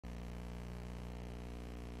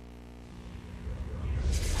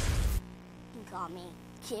call me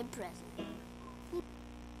Kid President.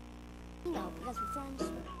 You know, because we're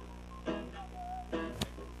friends.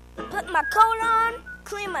 Put my coat on,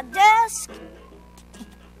 clean my desk.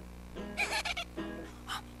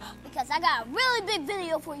 Because I got a really big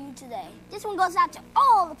video for you today. This one goes out to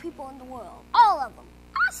all the people in the world. All of them.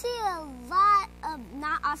 I see a lot of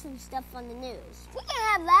not awesome stuff on the news. We can't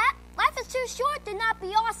have that. Life is too short to not be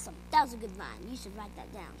awesome. That was a good line. You should write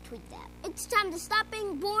that down. Tweet that. It's time to stop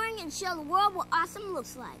being boring and show the world what awesome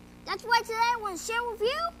looks like. That's why today I want to share with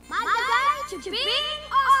you my guide to being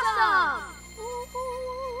awesome.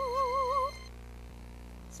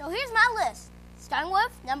 So here's my list. Starting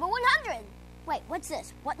with number 100. Wait, what's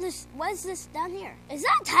this? What is this down here? Is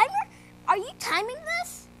that a timer? Are you timing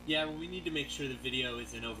this? Yeah, well, we need to make sure the video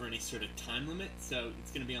isn't over any sort of time limit, so it's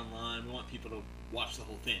going to be online. We want people to watch the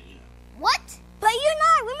whole thing, you know. What? But you and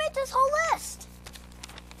I, we made this whole list.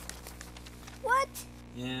 What?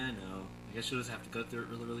 Yeah, I know. I guess you'll just have to go through it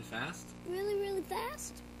really, really fast. Really, really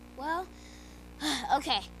fast? Well,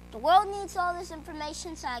 okay. The world needs all this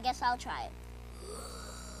information, so I guess I'll try it.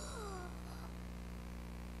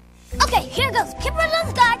 Okay, here goes. Kid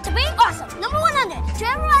President's Guide to Being Awesome. Number 100. Treat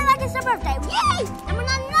everybody like it's their birthday. Yay! Number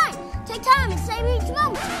 99. Take time and savor each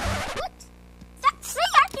moment. What? See,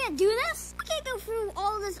 I can't do this. I can't go through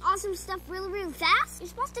all of this awesome stuff really, really fast. You're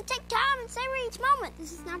supposed to take time and savor each moment.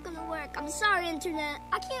 This is not going to work. I'm sorry, Internet.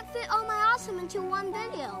 I can't fit all my awesome into one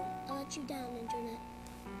video. I'll let you down, Internet.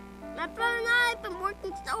 My brother and I have been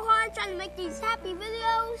working so hard trying to make these happy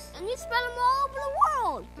videos, and you spread them all over the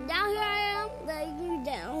world. And now here I am, letting you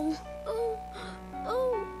down.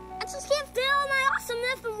 I just can't fit all my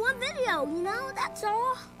awesomeness in one video, you know? That's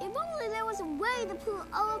all. If only there was a way to put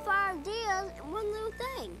all of our ideas in one little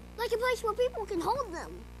thing. Like a place where people can hold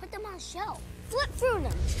them, put them on a shelf, flip through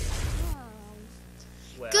them.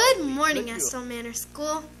 Well, good morning, Estill Manor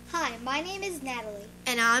School. Hi, my name is Natalie.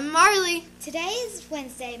 And I'm Marley. Today is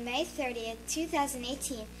Wednesday, May 30th,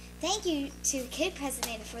 2018. Thank you to Kid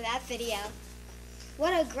President for that video.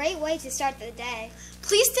 What a great way to start the day.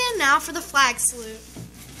 Please stand now for the flag salute.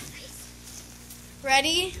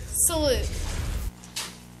 Ready? Salute.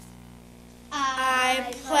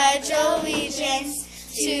 I pledge allegiance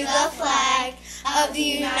to the flag of the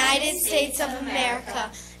United States of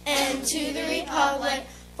America and to the republic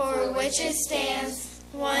for which it stands,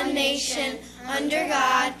 one nation, under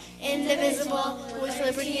God, indivisible, with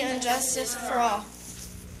liberty and justice for all.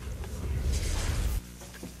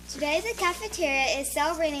 Today the cafeteria is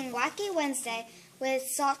celebrating Wacky Wednesday with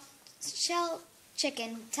soft shell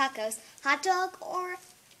chicken tacos, hot dog, or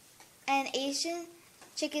an Asian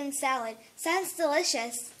chicken salad. Sounds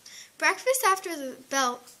delicious. Breakfast after the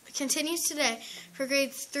bell continues today for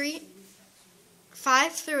grades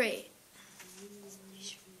 5 through 8.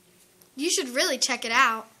 You should really check it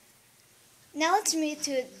out. Now let's move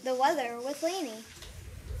to the weather with Lainey.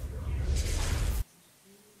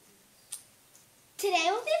 Today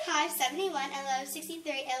will be high of 71 and low of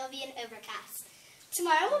 63 and will be an overcast.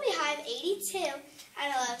 Tomorrow will be high of 82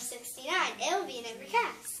 and a low of 69 and will be an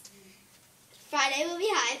overcast. Friday will be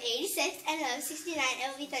high of 86 and a low of 69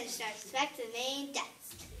 and will be thunderstorms. Back to the main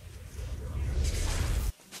desk.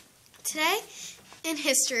 Today in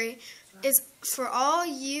history is for all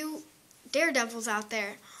you daredevils out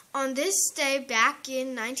there. On this day back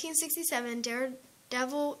in 1967,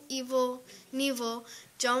 Daredevil Knievel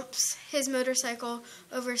jumps his motorcycle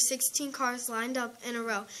over 16 cars lined up in a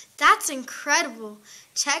row. That's incredible.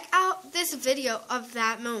 Check out this video of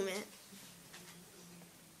that moment.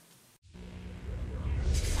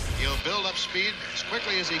 He'll build up speed as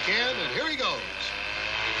quickly as he can, and here he goes.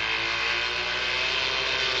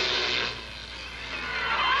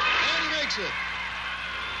 And he makes it.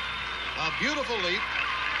 A beautiful leap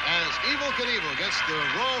as Evel Knievel gets the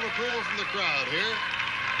roar of approval from the crowd here.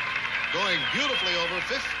 Going beautifully over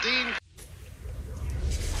 15.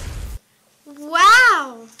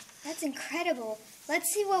 Wow! That's incredible.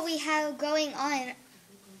 Let's see what we have going on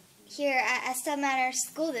here at Estill Manor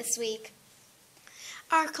School this week.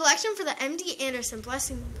 Our collection for the MD Anderson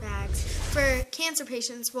Blessing Bags for cancer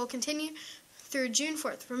patients will continue through June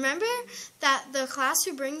 4th. Remember that the class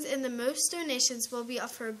who brings in the most donations will be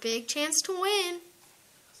up for a big chance to win.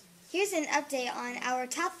 Here's an update on our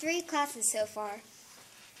top 3 classes so far.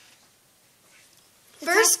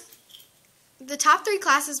 First, the top 3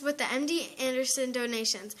 classes with the MD Anderson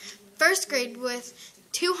donations. First grade with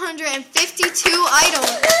 252 items.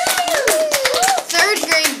 Third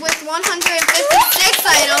grade with 156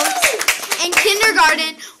 items. And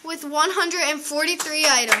kindergarten with 143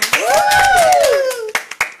 items.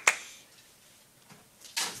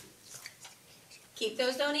 Keep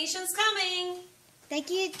those donations coming. Thank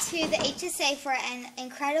you to the HSA for an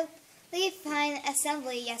incredibly fun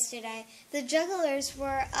assembly yesterday. The jugglers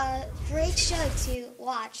were a great show to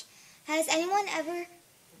watch. Has anyone ever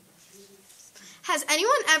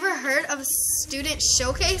heard of a student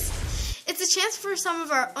showcase? It's a chance for some of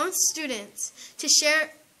our own students to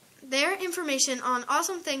share their information on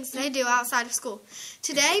awesome things they do outside of school.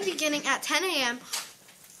 Today, beginning at 10 a.m.,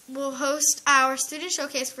 we'll host our student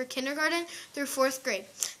showcase for kindergarten through 4th grade.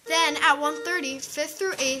 Then at 1:30, 5th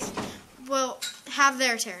through 8th will have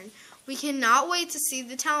their turn. We cannot wait to see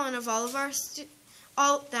the talent of all of our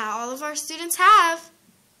students have.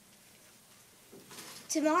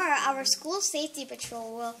 Tomorrow, our school safety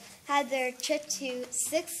patrol will have their trip to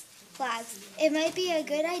Six Flags. It might be a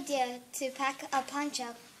good idea to pack a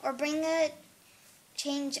poncho or bring a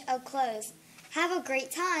change of clothes. Have a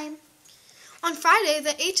great time. On Friday,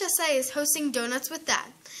 the HSA is hosting Donuts with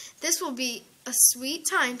Dad. This will be a sweet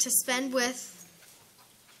time to spend with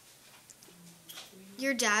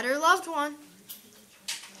your dad or loved one.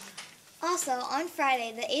 Also, on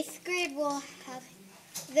Friday, the 8th grade will have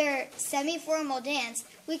their semi-formal dance.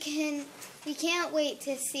 We can't wait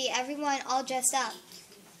to see everyone all dressed up.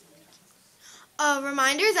 A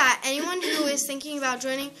reminder that anyone who is thinking about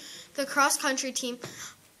joining the cross-country team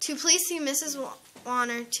to please see Mrs.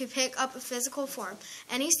 Warner to pick up a physical form.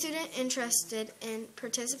 Any student interested in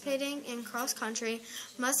participating in cross-country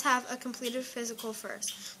must have a completed physical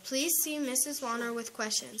first. Please see Mrs. Warner with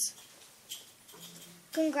questions.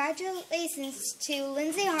 Congratulations to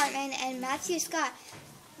Lindsay Hartman and Matthew Scott.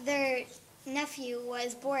 Their nephew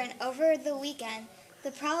was born over the weekend.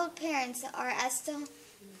 The proud parents are Estelle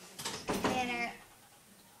Manor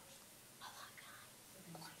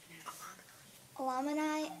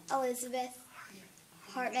alumni Elizabeth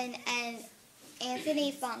Hartman and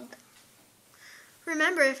Anthony Funk.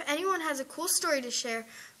 Remember, if anyone has a cool story to share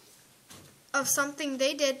of something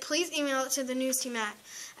they did, please email it to the news team at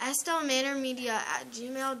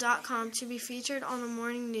estelmanormedia@gmail.com to be featured on the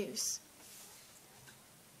morning news.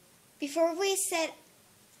 Before we set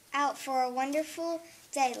out for a wonderful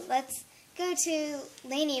day, let's go to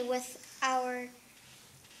Lainey with our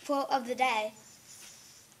quote of the day.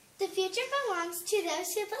 The future belongs to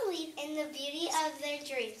those who believe in the beauty of their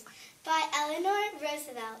dreams, by Eleanor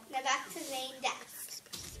Roosevelt. Now back to the main desk.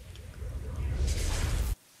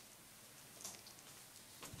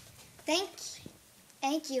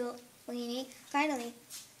 Thank you, Lainey. Finally,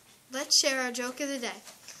 Let's share our joke of the day.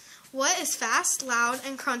 What is fast, loud,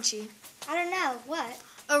 and crunchy? I don't know, what?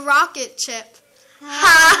 A rocket chip.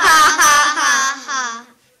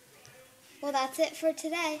 Well, that's it for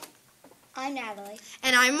today. I'm Natalie.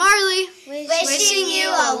 And I'm Marley. Wishing you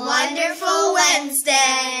a wonderful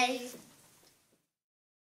Wednesday.